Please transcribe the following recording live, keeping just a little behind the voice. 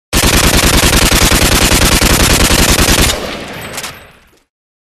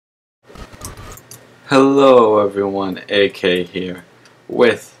Hello everyone, AK here,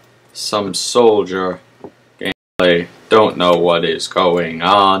 with some soldier gameplay. Don't know what is going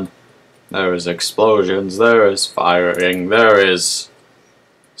on. There is explosions, there is firing, there is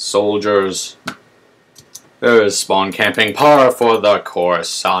soldiers, there is spawn camping, par for the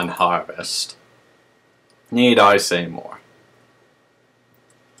course on Harvest. Need I say more?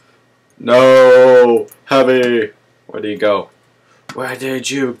 No! Heavy! Where'd he go? Where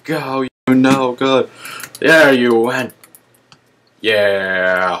did you go? You no good. There you went.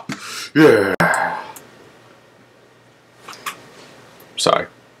 Yeah. Yeah. Sorry.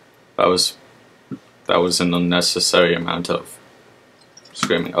 That was an unnecessary amount of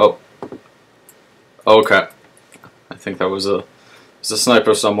screaming. Oh. Okay. I think that was a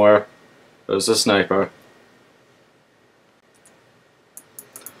sniper somewhere. There's a sniper.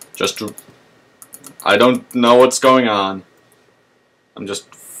 I don't know what's going on. I'm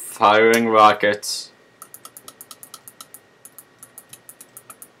just firing rockets.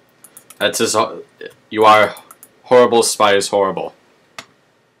 That's as you are horrible. Spy is horrible.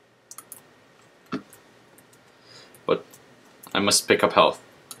 But I must pick up health.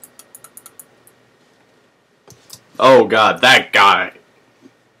 Oh god, that guy.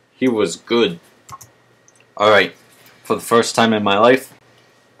 He was good. Alright, for the first time in my life,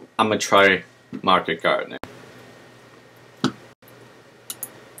 I'm gonna try market gardening.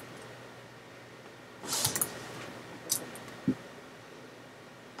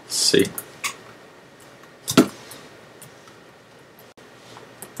 See.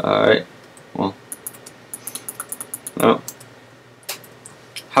 Alright. Well. Oh.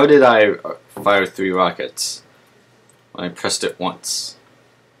 How did I fire 3 rockets when I pressed it once?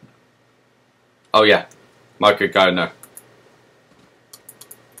 Oh yeah. Market gardener.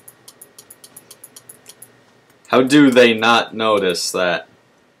 How do they not notice that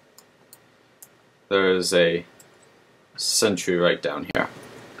there is a sentry right down here?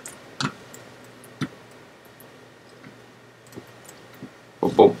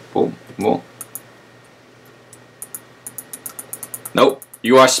 Boom, boom, boom, boom. Nope,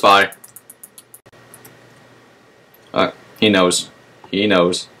 you are spy. He knows. He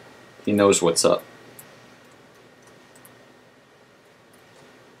knows. He knows what's up.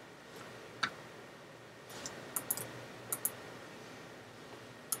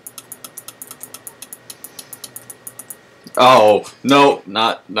 Oh, no,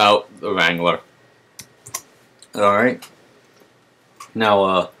 no, the Wrangler. Alright.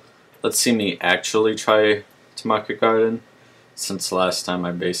 Now, let's see me actually try to market garden, since last time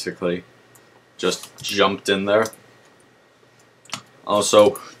I basically just jumped in there.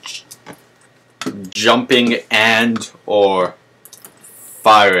 Also, jumping and or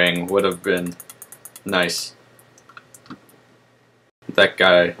firing would have been nice. That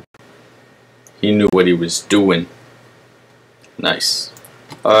guy, he knew what he was doing. Nice.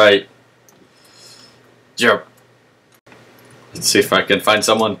 Alright. Yep. Let's see if I can find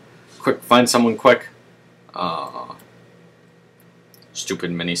someone. Quick, find someone quick.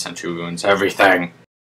 Stupid mini sentry ruins everything.